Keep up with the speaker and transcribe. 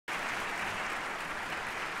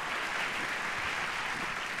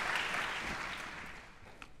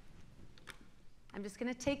I'm just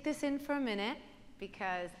going to take this in for a minute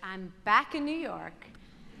because I'm back in New York,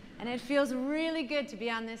 and it feels really good to be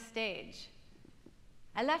on this stage.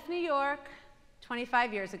 I left New York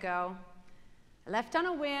 25 years ago. I left on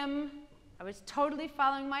a whim. I was totally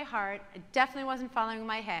following my heart. I definitely wasn't following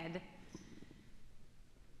my head.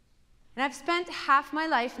 And I've spent half my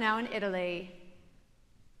life now in Italy,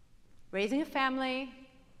 raising a family,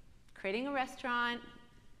 creating a restaurant,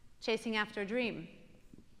 chasing after a dream.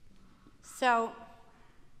 So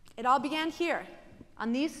it all began here,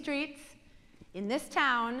 on these streets, in this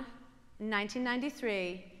town, in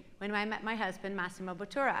 1993, when I met my husband, Massimo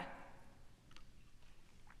Bottura.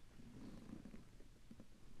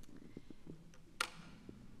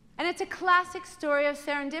 And it's a classic story of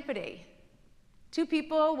serendipity. Two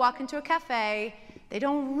people walk into a cafe. They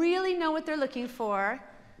don't really know what they're looking for.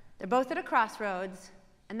 They're both at a crossroads.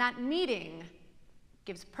 And that meeting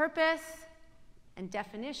gives purpose and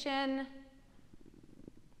definition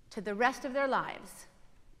to the rest of their lives.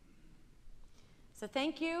 So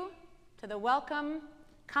thank you to the Welcome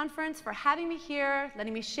Conference for having me here,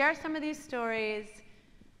 letting me share some of these stories.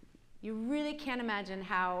 You really can't imagine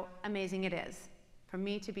how amazing it is for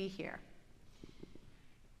me to be here.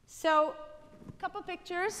 So, a couple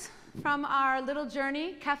pictures from our little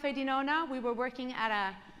journey, Cafe di Nonna. We were working at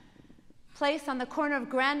a place on the corner of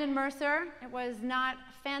Grand and Mercer. It was not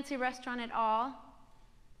a fancy restaurant at all.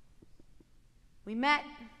 We met,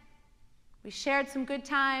 we shared some good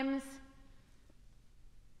times.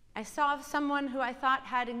 I saw someone who I thought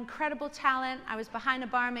had incredible talent. I was behind a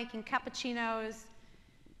bar making cappuccinos,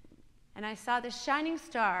 and I saw this shining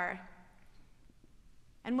star.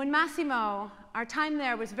 And when Massimo, our time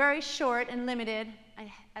there was very short and limited.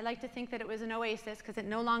 I like to think that it was an oasis because it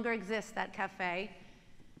no longer exists, that cafe.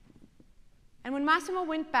 And when Massimo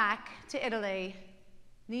went back to Italy,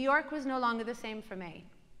 New York was no longer the same for me.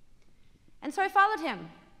 And so I followed him.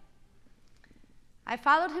 I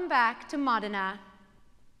followed him back to Modena,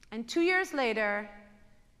 and 2 years later,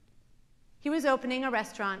 he was opening a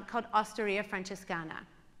restaurant called Osteria Francescana.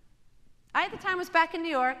 I, at the time, was back in New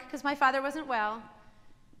York because my father wasn't well,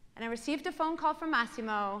 and I received a phone call from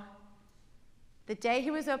Massimo the day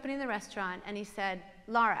he was opening the restaurant, and he said,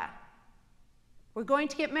 "Lara, we're going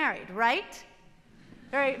to get married, right?"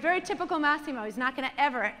 Very, very typical Massimo. He's not going to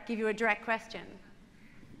ever give you a direct question.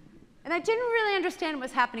 And I didn't really understand what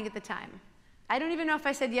was happening at the time. I don't even know if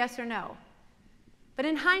I said yes or no. But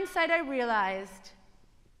in hindsight, I realized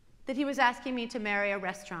that he was asking me to marry a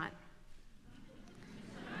restaurant.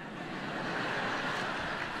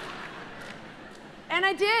 And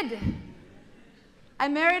I did. I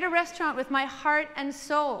married a restaurant with my heart and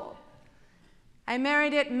soul. I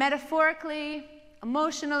married it metaphorically,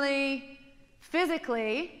 emotionally,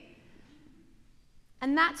 physically.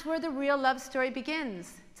 And that's where the real love story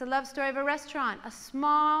begins. It's a love story of a restaurant, a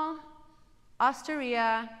small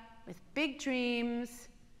osteria with big dreams,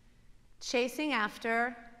 chasing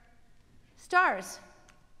after stars,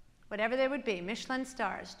 whatever they would be, Michelin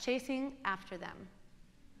stars, chasing after them.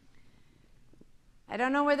 I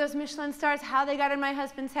don't know where those Michelin stars, how they got in my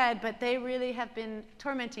husband's head, but they really have been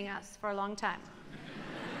tormenting us for a long time.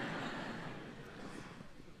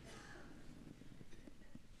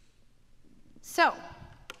 So,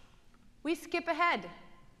 we skip ahead.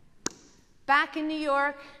 Back in New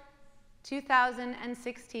York,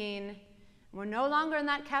 2016, we're no longer in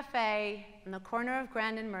that cafe on the corner of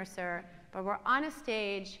Grand and Mercer, but we're on a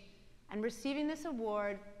stage and receiving this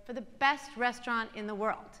award for the best restaurant in the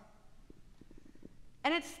world.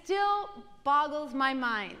 And it still boggles my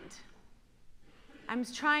mind. I'm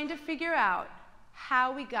trying to figure out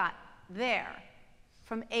how we got there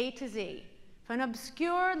from A to Z, from an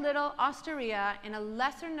obscure little osteria in a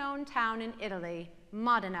lesser-known town in Italy,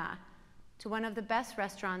 Modena, to one of the best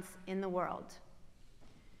restaurants in the world.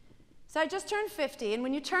 So I just turned 50, and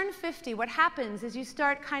when you turn 50, what happens is you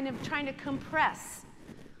start kind of trying to compress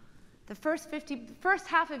the first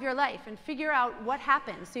half of your life and figure out what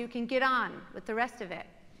happened so you can get on with the rest of it.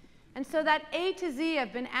 And so that A to Z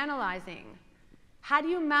I've been analyzing. How do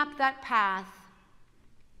you map that path?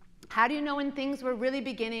 How do you know when things were really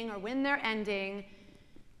beginning or when they're ending?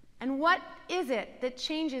 And what is it that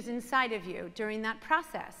changes inside of you during that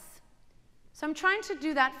process? So I'm trying to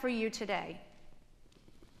do that for you today.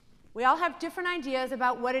 We all have different ideas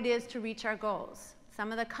about what it is to reach our goals.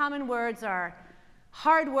 Some of the common words are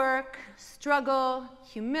hard work, struggle,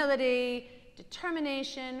 humility,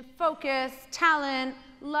 determination, focus, talent,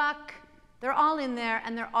 luck. They're all in there,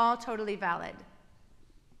 and they're all totally valid.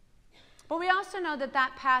 But we also know that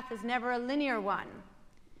that path is never a linear one.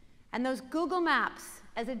 And those Google Maps,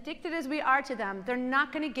 as addicted as we are to them, they're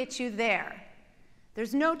not going to get you there.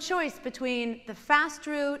 There's no choice between the fast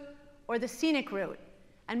route or the scenic route,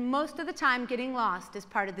 and most of the time getting lost is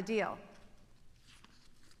part of the deal.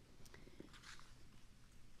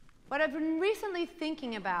 What I've been recently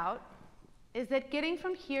thinking about is that getting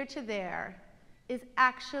from here to there is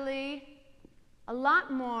actually a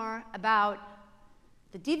lot more about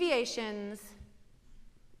the deviations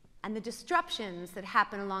and the disruptions that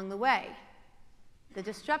happen along the way. The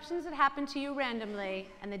disruptions that happen to you randomly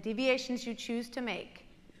and the deviations you choose to make.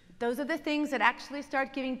 Those are the things that actually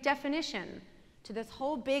start giving definition to this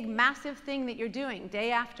whole big, massive thing that you're doing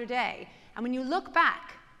day after day. And when you look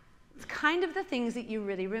back, it's kind of the things that you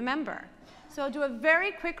really remember. So I'll do a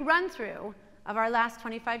very quick run-through of our last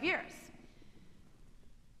 25 years.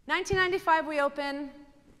 1995, we open.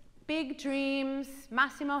 Big dreams.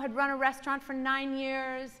 Massimo had run a restaurant for 9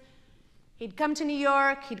 years. He'd come to New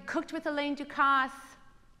York. He'd cooked with Elaine Ducasse.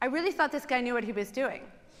 I really thought this guy knew what he was doing.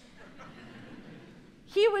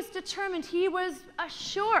 He was determined. He was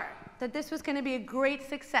assured that this was going to be a great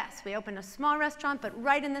success. We opened a small restaurant, but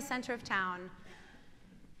right in the center of town.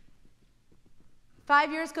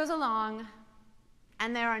 5 years goes along,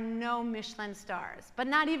 and there are no Michelin stars, but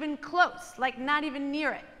not even close, like not even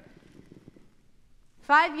near it.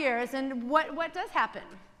 5 years, and what does happen?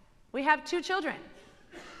 We have 2 children.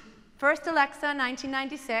 First Alexa,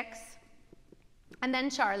 1996, and then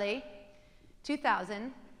Charlie, 2000.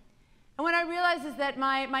 And what I realized is that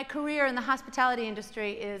my career in the hospitality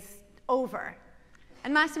industry is over.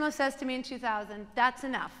 And Massimo says to me in 2000, that's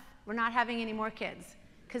enough. We're not having any more kids.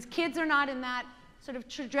 Because kids are not in that sort of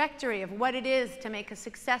trajectory of what it is to make a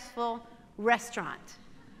successful restaurant.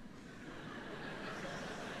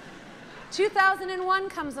 2001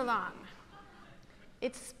 comes along.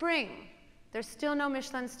 It's spring. There's still no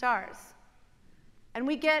Michelin stars. And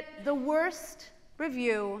we get the worst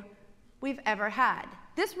review we've ever had.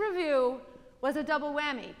 This review was a double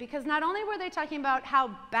whammy, because not only were they talking about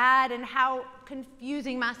how bad and how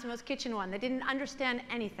confusing Massimo's kitchen was, they didn't understand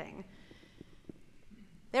anything.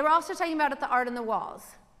 They were also talking about the art on the walls.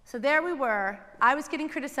 So there we were. I was getting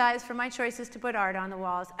criticized for my choices to put art on the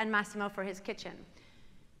walls, and Massimo for his kitchen.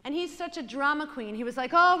 And he's such a drama queen. He was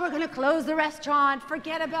like, oh, we're going to close the restaurant.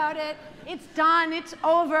 Forget about it. It's done. It's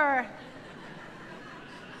over.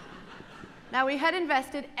 Now, we had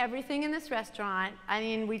invested everything in this restaurant. I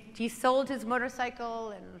mean, he sold his motorcycle,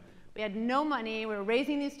 and we had no money. We were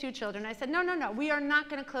raising these 2 children. I said, no, no, no. We are not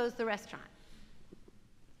going to close the restaurant.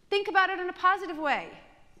 Think about it in a positive way.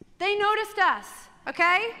 They noticed us,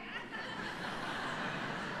 okay?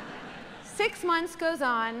 6 months goes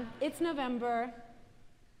on. It's November.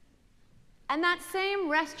 And that same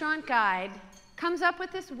restaurant guide comes up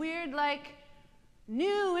with this weird, like,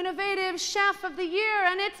 new, innovative chef of the year,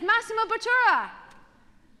 and it's Massimo Bottura.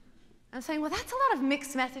 I'm saying, well, that's a lot of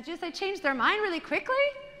mixed messages. They changed their mind really quickly.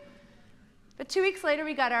 But 2 weeks later,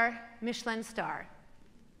 we got our Michelin star.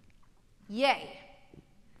 Yay.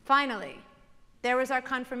 Finally, there was our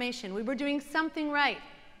confirmation. We were doing something right.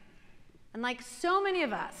 And like so many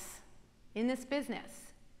of us in this business,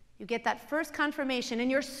 you get that first confirmation,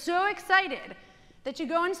 and you're so excited that you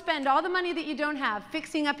go and spend all the money that you don't have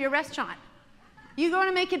fixing up your restaurant. You go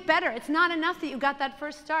to make it better. It's not enough that you got that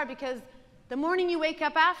first star, because the morning you wake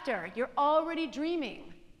up after, you're already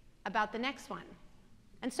dreaming about the next one.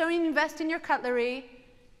 And so you invest in your cutlery,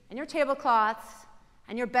 and your tablecloths,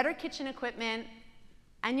 and your better kitchen equipment,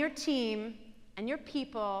 and your team, and your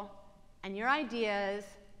people, and your ideas,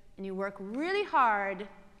 and you work really hard,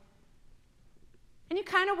 and you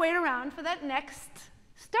kind of wait around for that next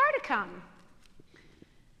star to come.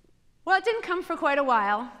 Well, it didn't come for quite a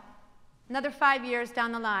while, another 5 years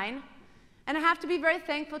down the line, and I have to be very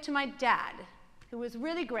thankful to my dad, who was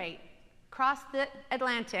really great, across the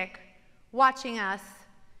Atlantic, watching us,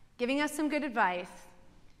 giving us some good advice.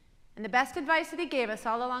 And the best advice that he gave us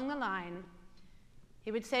all along the line,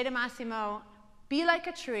 he would say to Massimo, be like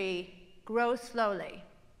a tree, grow slowly.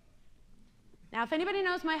 Now, if anybody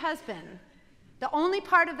knows my husband, the only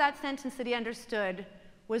part of that sentence that he understood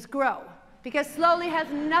was grow, because slowly has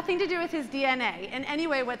nothing to do with his DNA in any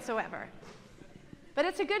way whatsoever. But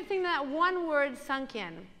it's a good thing that one word sunk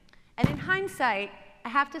in. And in hindsight, I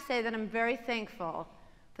have to say that I'm very thankful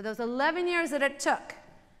for those 11 years that it took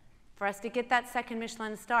for us to get that second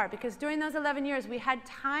Michelin star, because during those 11 years, we had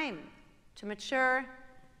time to mature,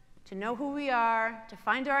 to know who we are, to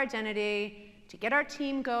find our identity, to get our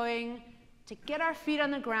team going, to get our feet on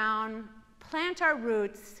the ground, plant our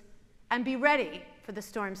roots, and be ready for the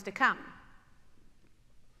storms to come.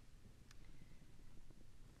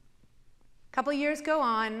 A couple years go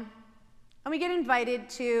on, and we get invited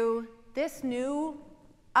to this new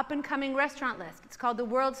up-and-coming restaurant list. It's called the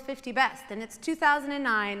World's 50 Best, and it's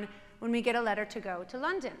 2009 when we get a letter to go to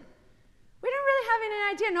London. We didn't really have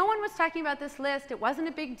any idea. No one was talking about this list. It wasn't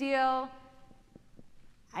a big deal.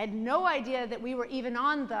 I had no idea that we were even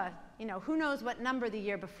on the, who knows what number the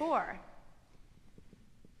year before.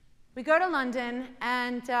 We go to London,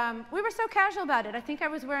 and we were so casual about it. I think I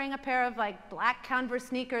was wearing a pair of black Converse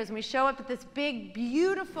sneakers, and we show up at this big,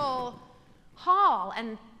 beautiful hall,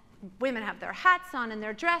 and women have their hats on and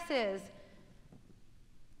their dresses.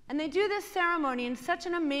 And they do this ceremony in such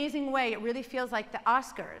an amazing way, it really feels like the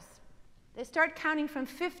Oscars. They start counting from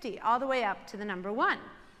 50 all the way up to the number 1.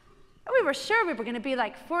 And we were sure we were going to be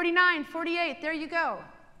like 49, 48, there you go.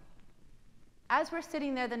 As we're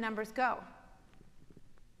sitting there, the numbers go.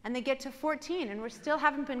 And they get to 14, and we still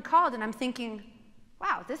haven't been called, and I'm thinking,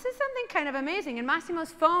 wow, this is something kind of amazing. And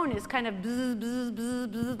Massimo's phone is kind of bzz, bzz, bzz,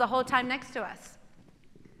 bzz the whole time next to us.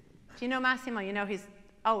 Do you know Massimo? You know he's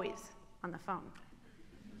always on the phone.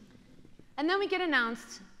 And then we get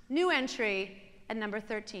announced, new entry at number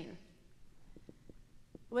 13.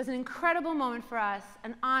 It was an incredible moment for us,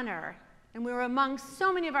 an honor, and we were among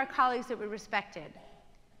so many of our colleagues that we respected.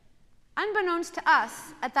 Unbeknownst to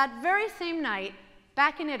us, at that very same night,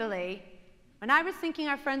 back in Italy, when I was thinking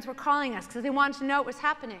our friends were calling us because they wanted to know what was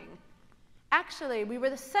happening, actually, we were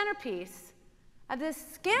the centerpiece of this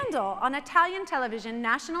scandal on Italian television,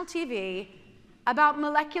 national TV, about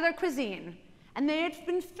molecular cuisine. And they had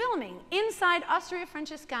been filming inside Osteria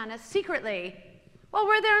Francescana secretly while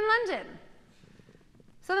we're there in London.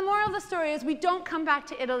 So the moral of the story is we don't come back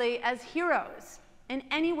to Italy as heroes in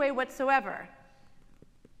any way whatsoever.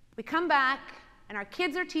 We come back, and our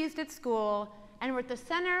kids are teased at school, and we're at the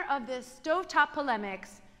center of this stovetop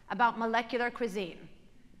polemics about molecular cuisine.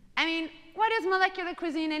 I mean, what is molecular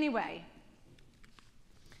cuisine anyway?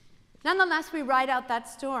 Nonetheless, we ride out that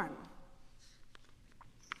storm.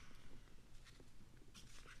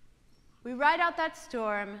 We ride out that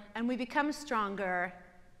storm, and we become stronger.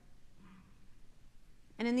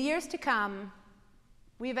 And in the years to come,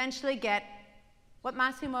 we eventually get what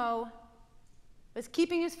Massimo was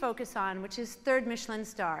keeping his focus on, which is 3rd Michelin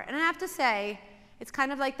star. And I have to say, it's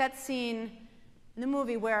kind of like that scene in the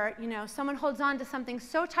movie where, someone holds on to something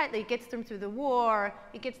so tightly, it gets them through the war,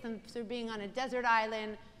 it gets them through being on a desert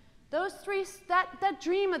island. That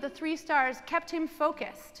dream of the 3 stars kept him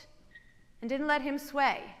focused and didn't let him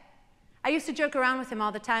sway. I used to joke around with him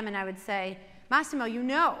all the time, and I would say, Massimo,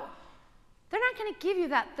 they're not going to give you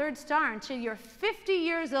that 3rd star until you're 50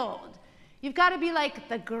 years old. You've got to be like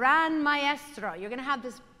the Gran Maestro. You're going to have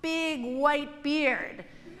this big white beard,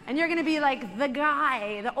 and you're going to be like the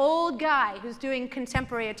guy, the old guy who's doing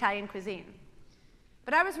contemporary Italian cuisine.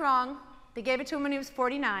 But I was wrong. They gave it to him when he was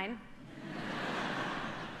 49.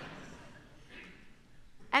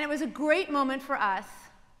 And it was a great moment for us.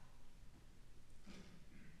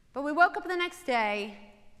 But we woke up the next day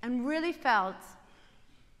and really felt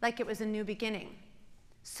like it was a new beginning.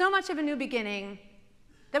 So much of a new beginning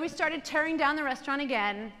that we started tearing down the restaurant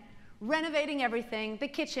again, renovating everything, the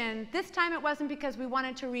kitchen. This time it wasn't because we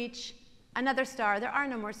wanted to reach another star. There are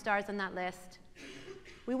no more stars on that list.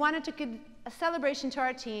 We wanted to give a celebration to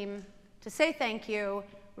our team to say thank you.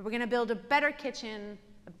 We were going to build a better kitchen,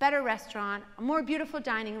 a better restaurant, a more beautiful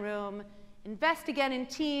dining room, invest again in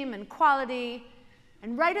team and quality.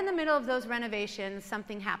 And right in the middle of those renovations,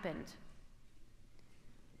 something happened.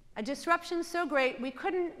 A disruption so great,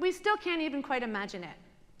 we still can't even quite imagine it.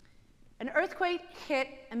 An earthquake hit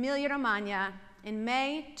Emilia-Romagna in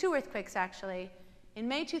May, 2 earthquakes actually, in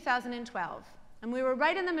May 2012. And we were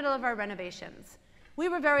right in the middle of our renovations. We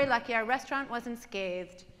were very lucky, our restaurant wasn't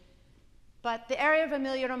scathed, but the area of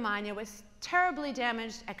Emilia-Romagna was terribly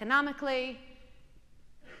damaged economically.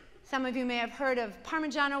 Some of you may have heard of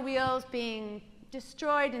Parmigiano wheels being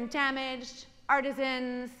destroyed and damaged,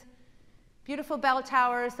 artisans, beautiful bell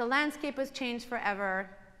towers. The landscape was changed forever.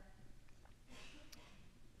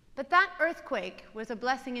 But that earthquake was a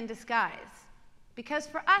blessing in disguise, because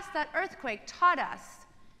for us, that earthquake taught us,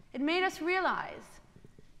 it made us realize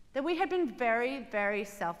that we had been very, very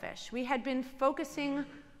selfish. We had been focusing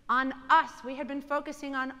on us. We had been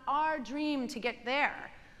focusing on our dream to get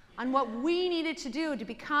there, on what we needed to do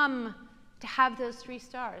to have those 3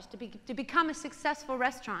 stars, to become a successful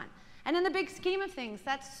restaurant. And in the big scheme of things,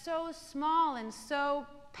 that's so small and so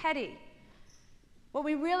petty. What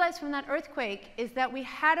we realized from that earthquake is that we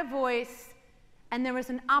had a voice and there was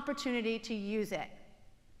an opportunity to use it.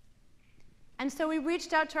 And so we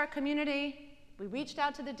reached out to our community, we reached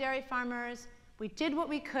out to the dairy farmers, we did what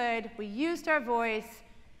we could, we used our voice,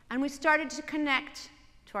 and we started to connect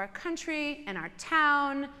to our country and our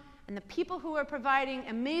town and the people who were providing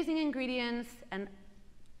amazing ingredients and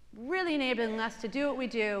really enabling us to do what we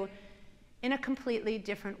do in a completely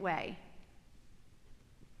different way.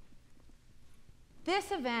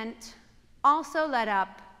 This event also led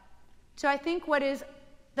up to, I think, what is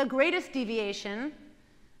the greatest deviation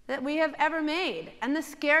that we have ever made, and the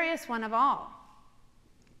scariest one of all.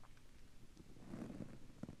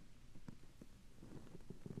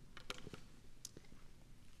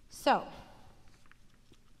 So,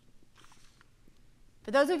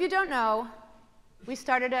 for those of you who don't know, we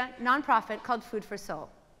started a nonprofit called Food for Soul.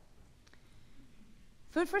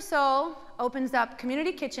 Food for Soul opens up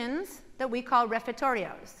community kitchens that we call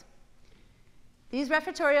refectorios. These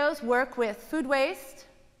refectorios work with food waste,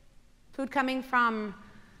 food coming from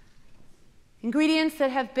ingredients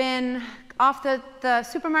that have been off the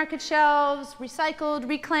supermarket shelves, recycled,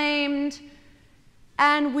 reclaimed,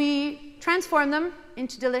 and we transform them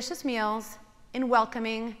into delicious meals in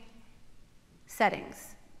welcoming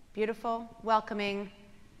settings. Beautiful, welcoming.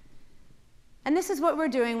 And this is what we're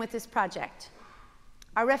doing with this project.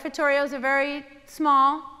 Our refectorios are very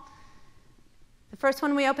small. The first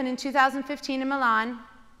one we opened in 2015 in Milan,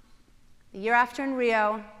 the year after in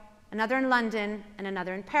Rio, another in London, and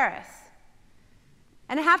another in Paris.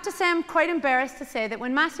 And I have to say, I'm quite embarrassed to say that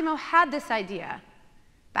when Massimo had this idea,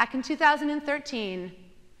 back in 2013,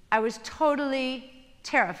 I was totally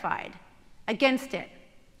terrified against it.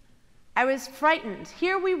 I was frightened.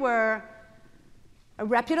 Here we were, a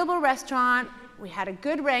reputable restaurant, we had a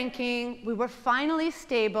good ranking, we were finally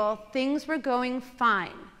stable, things were going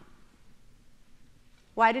fine.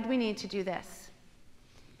 Why did we need to do this?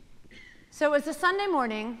 So it was a Sunday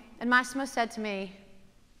morning, and Massimo said to me,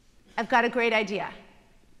 I've got a great idea.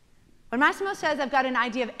 When Massimo says I've got an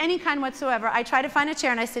idea of any kind whatsoever, I try to find a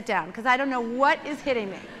chair and I sit down, because I don't know what is hitting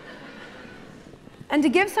me. And to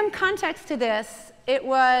give some context to this, it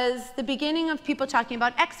was the beginning of people talking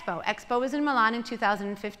about Expo. Expo was in Milan in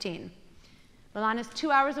 2015. Milan is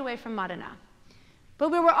 2 hours away from Modena. But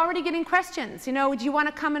we were already getting questions. You know, do you want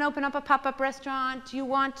to come and open up a pop-up restaurant? Do you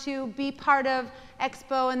want to be part of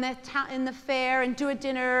Expo in the fair and do a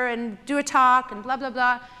dinner and do a talk and blah, blah,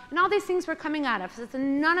 blah? And all these things were coming at us.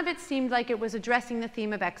 And none of it seemed like it was addressing the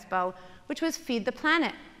theme of Expo, which was feed the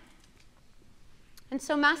planet. And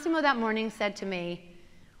so Massimo that morning said to me,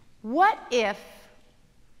 what if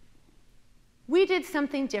we did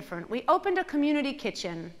something different? We opened a community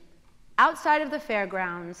kitchen outside of the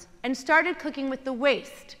fairgrounds and started cooking with the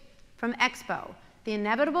waste from Expo, the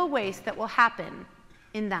inevitable waste that will happen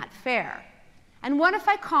in that fair. And what if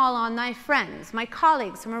I call on my friends, my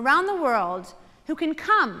colleagues from around the world who can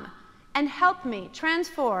come and help me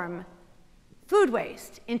transform food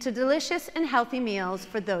waste into delicious and healthy meals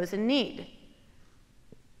for those in need?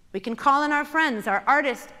 We can call on our friends, our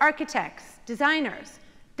artists, architects, designers.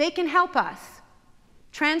 They can help us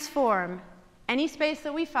transform any space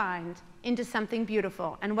that we find into something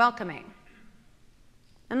beautiful and welcoming.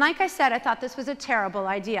 And like I said, I thought this was a terrible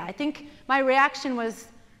idea. I think my reaction was,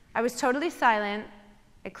 I was totally silent,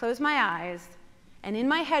 I closed my eyes, and in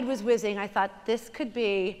my head was whizzing, I thought this could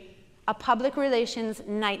be a public relations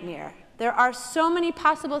nightmare. There are so many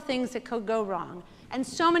possible things that could go wrong, and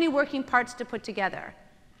so many working parts to put together.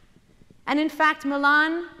 And in fact,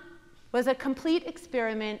 Milan was a complete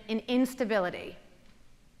experiment in instability.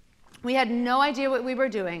 We had no idea what we were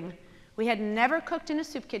doing. We had never cooked in a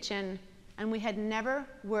soup kitchen, and we had never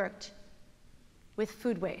worked with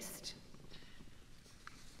food waste.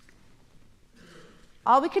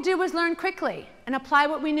 All we could do was learn quickly and apply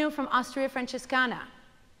what we knew from Osteria Francescana.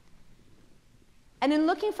 And in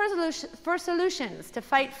looking for solutions to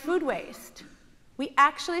fight food waste, we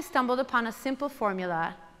actually stumbled upon a simple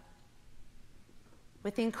formula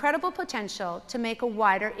with the incredible potential to make a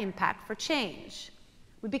wider impact for change.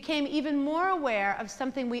 We became even more aware of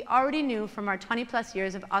something we already knew from our 20+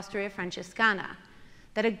 years of Osteria Francescana,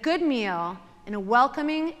 that a good meal in a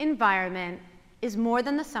welcoming environment is more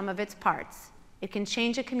than the sum of its parts. It can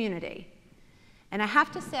change a community. And I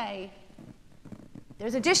have to say,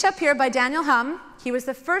 there's a dish up here by Daniel Hum. He was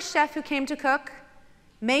the first chef who came to cook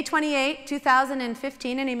May 28,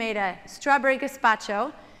 2015, and he made a strawberry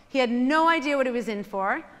gazpacho. He had no idea what he was in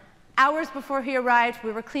for. Hours before he arrived,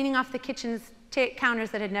 we were cleaning off the kitchen's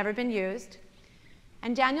counters that had never been used.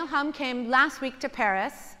 And Daniel Hum came last week to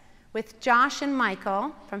Paris with Josh and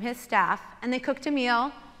Michael from his staff, and they cooked a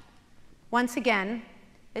meal once again.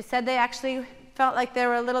 They said they actually felt like they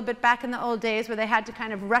were a little bit back in the old days where they had to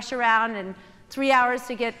kind of rush around and 3 hours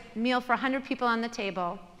to get a meal for 100 people on the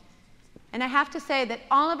table. And I have to say that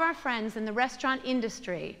all of our friends in the restaurant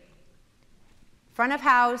industry, front of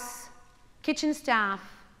house, kitchen staff,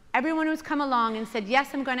 everyone who's come along and said, yes,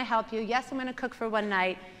 I'm going to help you, yes, I'm going to cook for one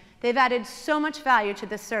night, They've added so much value to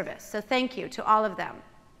this service, so thank you to all of them.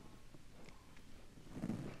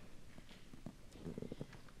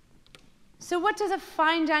 So what does a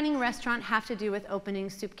fine dining restaurant have to do with opening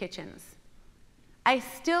soup kitchens? I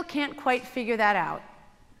still can't quite figure that out.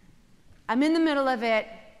 I'm in the middle of it.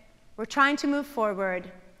 We're trying to move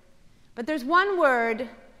forward. But there's one word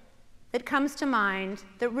that comes to mind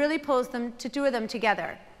that really pulls them, the two of them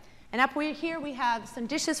together. And up here we have some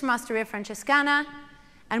dishes from Osteria Francescana,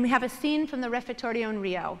 and we have a scene from the Refettorio in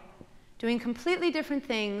Rio, doing completely different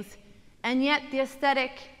things, and yet the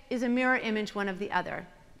aesthetic is a mirror image one of the other.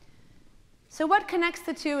 So what connects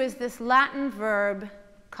the two is this Latin verb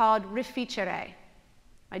called reficere.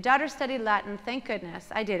 My daughter studied Latin, thank goodness,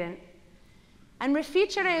 I didn't. And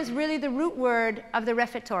reficere is really the root word of the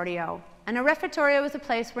Refettorio. And a refettorio is a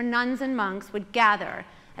place where nuns and monks would gather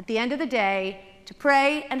at the end of the day to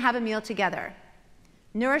pray and have a meal together.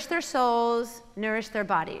 Nourish their souls, nourish their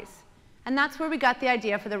bodies. And that's where we got the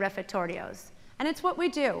idea for the refettorios. And it's what we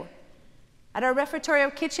do. At our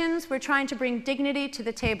refettorio kitchens, we're trying to bring dignity to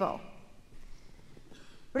the table.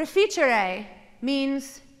 Reficere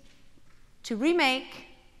means to remake,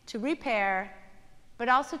 to repair, but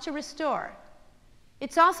also to restore.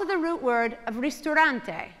 It's also the root word of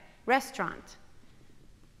ristorante, restaurant.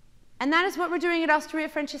 And that is what we're doing at Osteria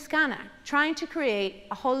Francescana, trying to create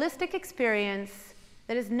a holistic experience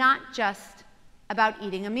that is not just about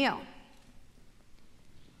eating a meal.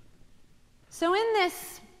 So in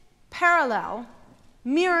this parallel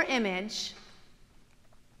mirror image,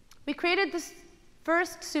 we created this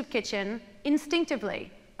first soup kitchen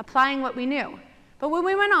instinctively, applying what we knew. But when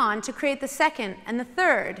we went on to create the second and the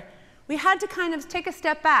third, we had to kind of take a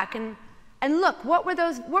step back and look, what were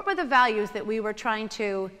the values that we were trying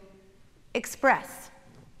to express?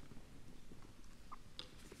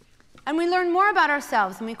 And we learned more about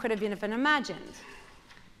ourselves than we could have even imagined.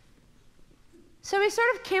 So we sort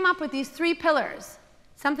of came up with these three pillars,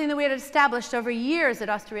 something that we had established over years at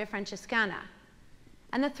Osteria Francescana.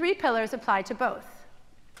 And the three pillars apply to both: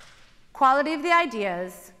 quality of the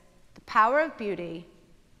ideas, the power of beauty,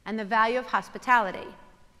 and the value of hospitality.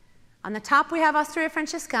 On the top we have Osteria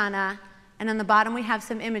Francescana, and on the bottom we have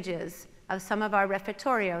some images of some of our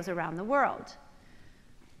refettorios around the world.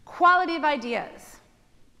 Quality of ideas.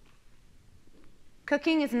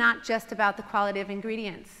 Cooking is not just about the quality of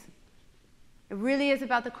ingredients. It really is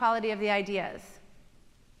about the quality of the ideas.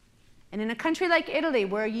 And in a country like Italy,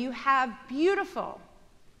 where you have beautiful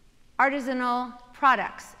artisanal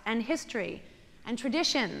products and history and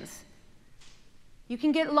traditions, you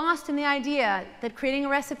can get lost in the idea that creating a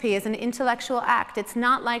recipe is an intellectual act. It's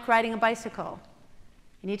not like riding a bicycle.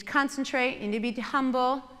 You need to concentrate, you need to be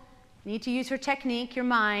humble, you need to use your technique, your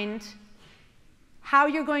mind, how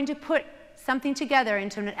you're going to put something together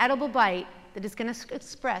into an edible bite that is going to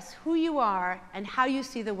express who you are and how you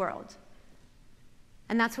see the world.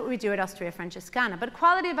 And that's what we do at Osteria Francescana. But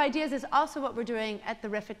quality of ideas is also what we're doing at the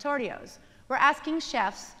refettorios. We're asking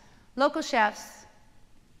chefs, local chefs,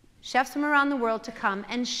 chefs from around the world to come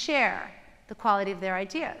and share the quality of their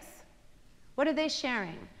ideas. What are they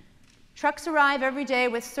sharing? Trucks arrive every day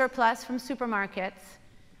with surplus from supermarkets,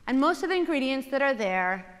 and most of the ingredients that are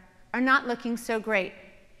there are not looking so great.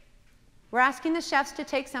 We're asking the chefs to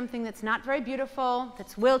take something that's not very beautiful,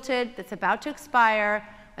 that's wilted, that's about to expire,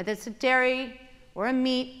 whether it's a dairy or a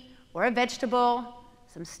meat or a vegetable,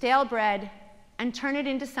 some stale bread, and turn it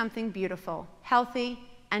into something beautiful, healthy,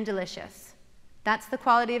 and delicious. That's the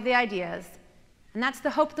quality of the ideas, and that's the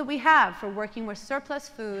hope that we have for working with surplus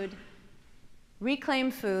food,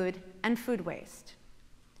 reclaimed food, and food waste.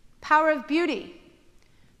 Power of beauty.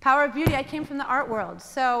 Power of beauty, I came from the art world,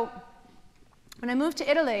 so when I moved to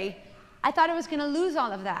Italy, I thought I was going to lose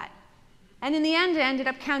all of that. And in the end, I ended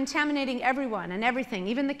up contaminating everyone and everything,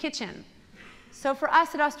 even the kitchen. So for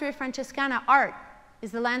us at Osteria Francescana, art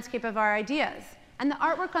is the landscape of our ideas. And the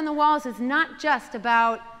artwork on the walls is not just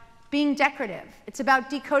about being decorative. It's about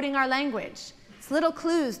decoding our language. It's little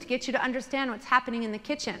clues to get you to understand what's happening in the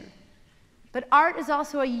kitchen. But art is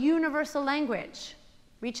also a universal language,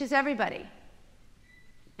 reaches everybody.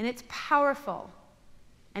 And it's powerful.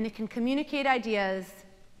 And it can communicate ideas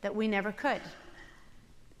that we never could.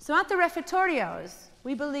 So at the refettorios,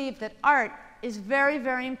 we believe that art is very,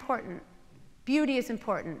 very important. Beauty is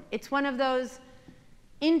important. It's one of those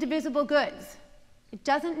indivisible goods. It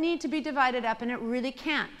doesn't need to be divided up, and it really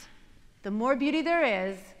can't. The more beauty there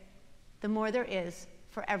is, the more there is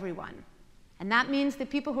for everyone. And that means the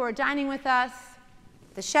people who are dining with us,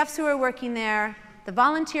 the chefs who are working there, the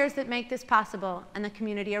volunteers that make this possible, and the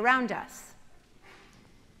community around us.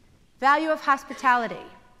 Value of hospitality.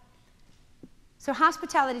 So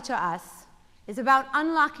hospitality to us is about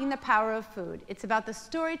unlocking the power of food. It's about the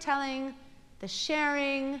storytelling, the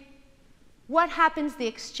sharing, what happens, the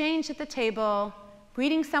exchange at the table,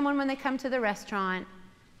 greeting someone when they come to the restaurant,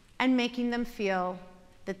 and making them feel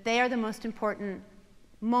that they are the most important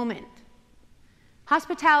moment.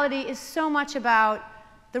 Hospitality is so much about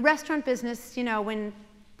the restaurant business. You know, when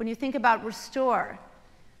you think about Restore,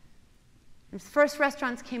 when the first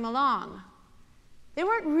restaurants came along, they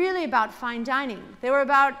weren't really about fine dining. They were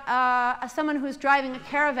about someone who's driving a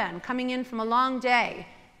caravan, coming in from a long day,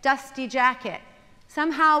 dusty jacket,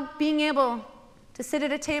 somehow being able to sit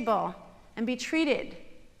at a table and be treated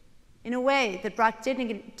in a way that brought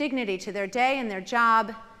dignity to their day and their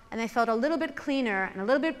job, and they felt a little bit cleaner and a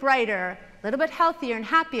little bit brighter, a little bit healthier and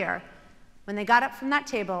happier when they got up from that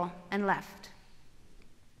table and left.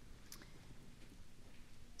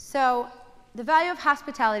 So the value of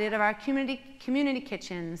hospitality at our community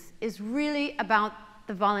kitchens is really about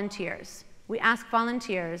the volunteers. We ask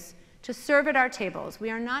volunteers to serve at our tables. We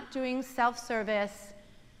are not doing self-service.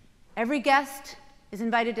 Every guest is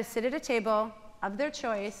invited to sit at a table of their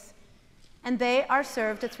choice, and they are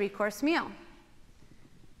served a 3-course meal.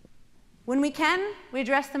 When we can, we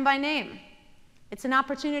address them by name. It's an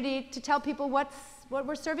opportunity to tell people what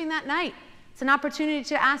we're serving that night. It's an opportunity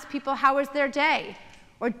to ask people how was their day,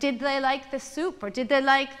 or did they like the soup, or did they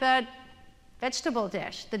like the vegetable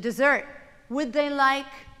dish, the dessert? Would they like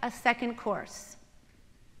a second course?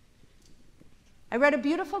 I read a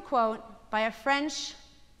beautiful quote by a French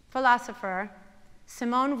philosopher,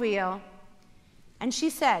 Simone Weil, and she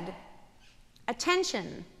said,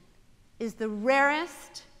 "Attention is the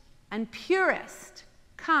rarest and purest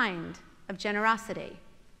kind of generosity."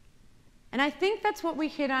 And I think that's what we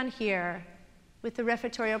hit on here with the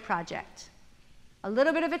Refectorio project. A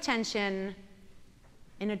little bit of attention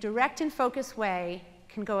in a direct and focused way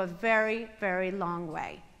can go a very, very long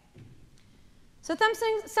way. So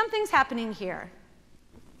something's happening here.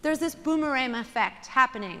 There's this boomerang effect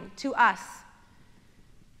happening to us.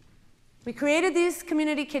 We created these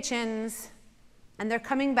community kitchens, and they're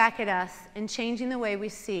coming back at us and changing the way we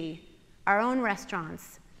see our own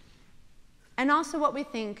restaurants, and also what we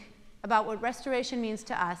think about what restoration means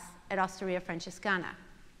to us at Osteria Francescana.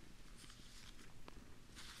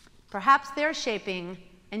 Perhaps they're shaping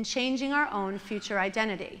and changing our own future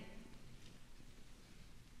identity.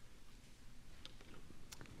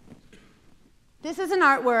 This is an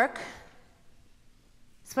artwork.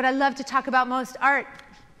 It's what I love to talk about most, art.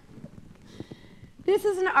 This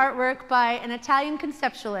is an artwork by an Italian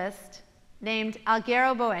conceptualist named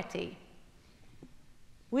Alghero Boetti.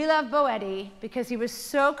 We love Boetti because he was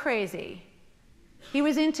so crazy. He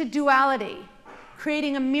was into duality,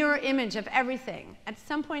 creating a mirror image of everything. At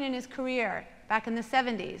some point in his career, back in the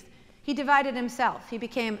 70s, he divided himself. He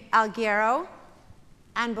became Alghero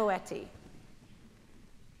and Boetti.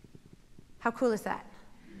 How cool is that?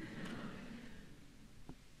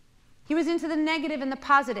 He was into the negative and the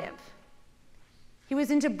positive. He was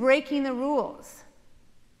into breaking the rules.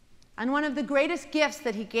 And one of the greatest gifts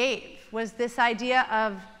that he gave was this idea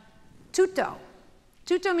of tutto.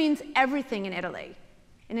 Tutto means everything in Italy,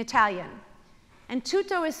 in Italian. And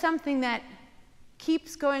tutto is something that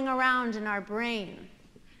keeps going around in our brain.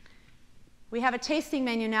 We have a tasting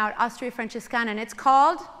menu now at Osteria Francescana, and it's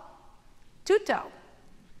called tutto.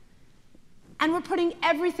 And we're putting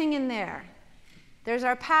everything in there. There's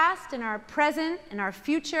our past and our present and our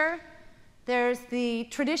future. There's the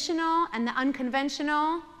traditional and the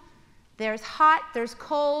unconventional. There's hot, there's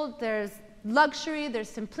cold, there's luxury, there's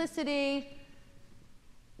simplicity.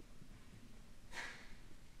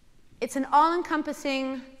 It's an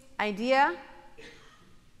all-encompassing idea.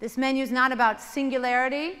 This menu is not about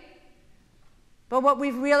singularity, but what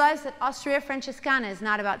we've realized at Osteria Francescana is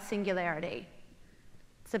not about singularity.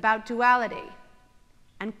 It's about duality.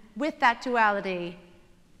 And with that duality,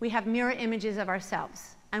 we have mirror images of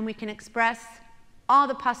ourselves, and we can express all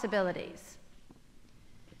the possibilities.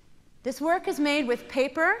 This work is made with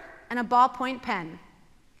paper and a ballpoint pen.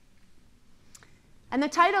 And the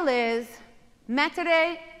title is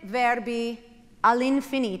Mettere verbi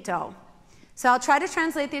all'infinito. So I'll try to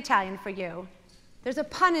translate the Italian for you. There's a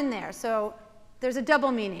pun in there, so there's a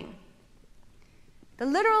double meaning. The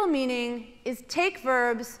literal meaning is take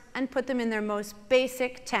verbs and put them in their most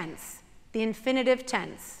basic tense, the infinitive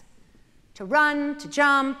tense. To run, to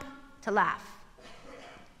jump, to laugh.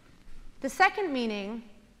 The second meaning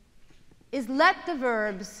is let the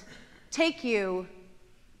verbs take you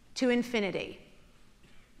to infinity.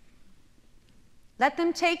 Let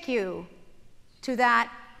them take you to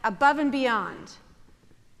that above and beyond,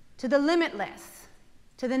 to the limitless,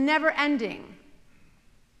 to the never-ending,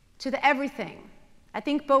 to the everything. I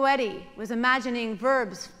think Boetti was imagining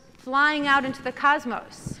verbs flying out into the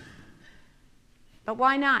cosmos. But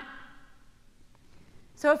why not?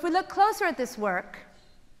 So if we look closer at this work,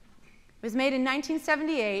 it was made in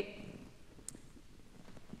 1978.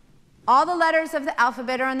 All the letters of the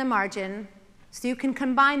alphabet are on the margin, so you can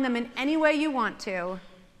combine them in any way you want to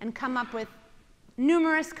and come up with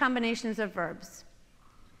numerous combinations of verbs.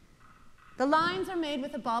 The lines are made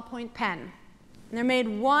with a ballpoint pen, and they're made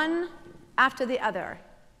one after the other.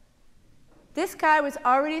 This guy was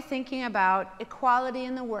already thinking about equality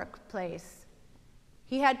in the workplace.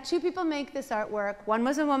 He had two people make this artwork. One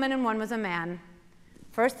was a woman and one was a man.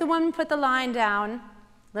 First, the woman put the line down, a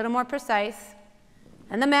little more precise.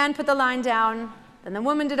 And the man put the line down. Then the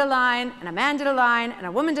woman did a line, and a man did a line, and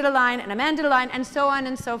a woman did a line, and a man did a line, and so on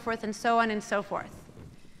and so forth, and so on and so forth.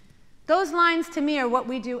 Those lines to me are what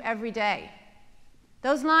we do every day.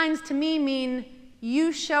 Those lines to me mean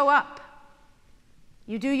you show up.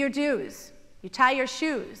 You do your dues. You tie your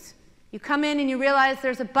shoes. You come in and you realize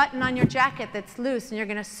there's a button on your jacket that's loose and you're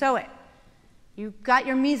going to sew it. You got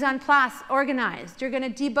your mise en place organized. You're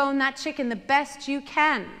going to debone that chicken the best you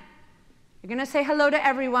can. You're going to say hello to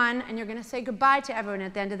everyone and you're going to say goodbye to everyone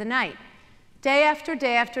at the end of the night. Day after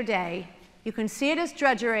day after day, you can see it as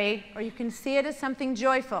drudgery or you can see it as something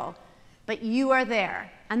joyful, but you are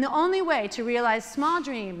there. And the only way to realize small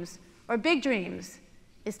dreams or big dreams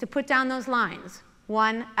is to put down those lines,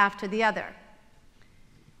 one after the other.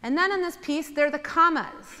 And then in this piece, there are the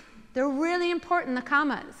commas. They're really important, the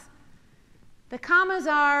commas. The commas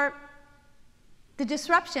are the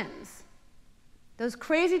disruptions, those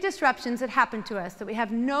crazy disruptions that happen to us that we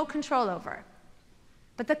have no control over.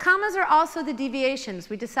 But the commas are also the deviations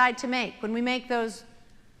we decide to make when we make those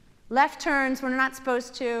left turns when we're not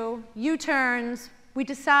supposed to, U-turns. We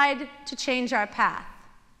decide to change our path.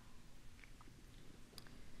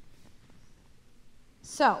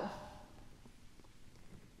 So,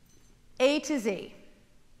 A to Z.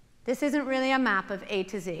 This isn't really a map of A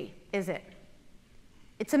to Z, is it?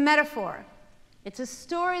 It's a metaphor. It's a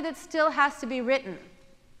story that still has to be written.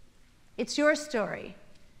 It's your story.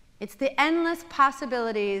 It's the endless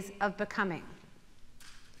possibilities of becoming.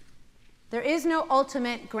 There is no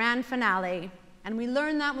ultimate grand finale, and we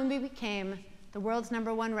learned that when we became the world's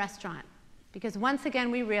 #1 restaurant, because once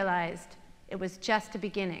again we realized it was just a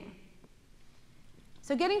beginning.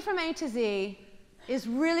 So getting from A to Z is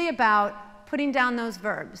really about putting down those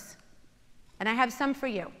verbs. And I have some for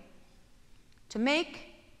you. To make,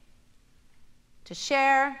 to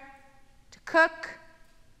share, to cook,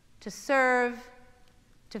 to serve,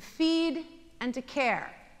 to feed, and to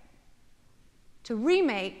care. To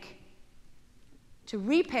remake, to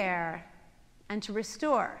repair, and to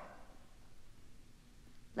restore.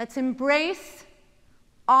 Let's embrace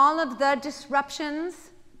all of the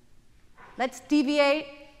disruptions. Let's deviate.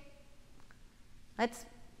 Let's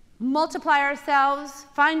multiply ourselves,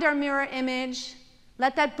 find our mirror image,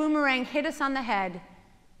 let that boomerang hit us on the head,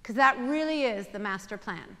 because that really is the master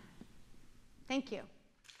plan. Thank you.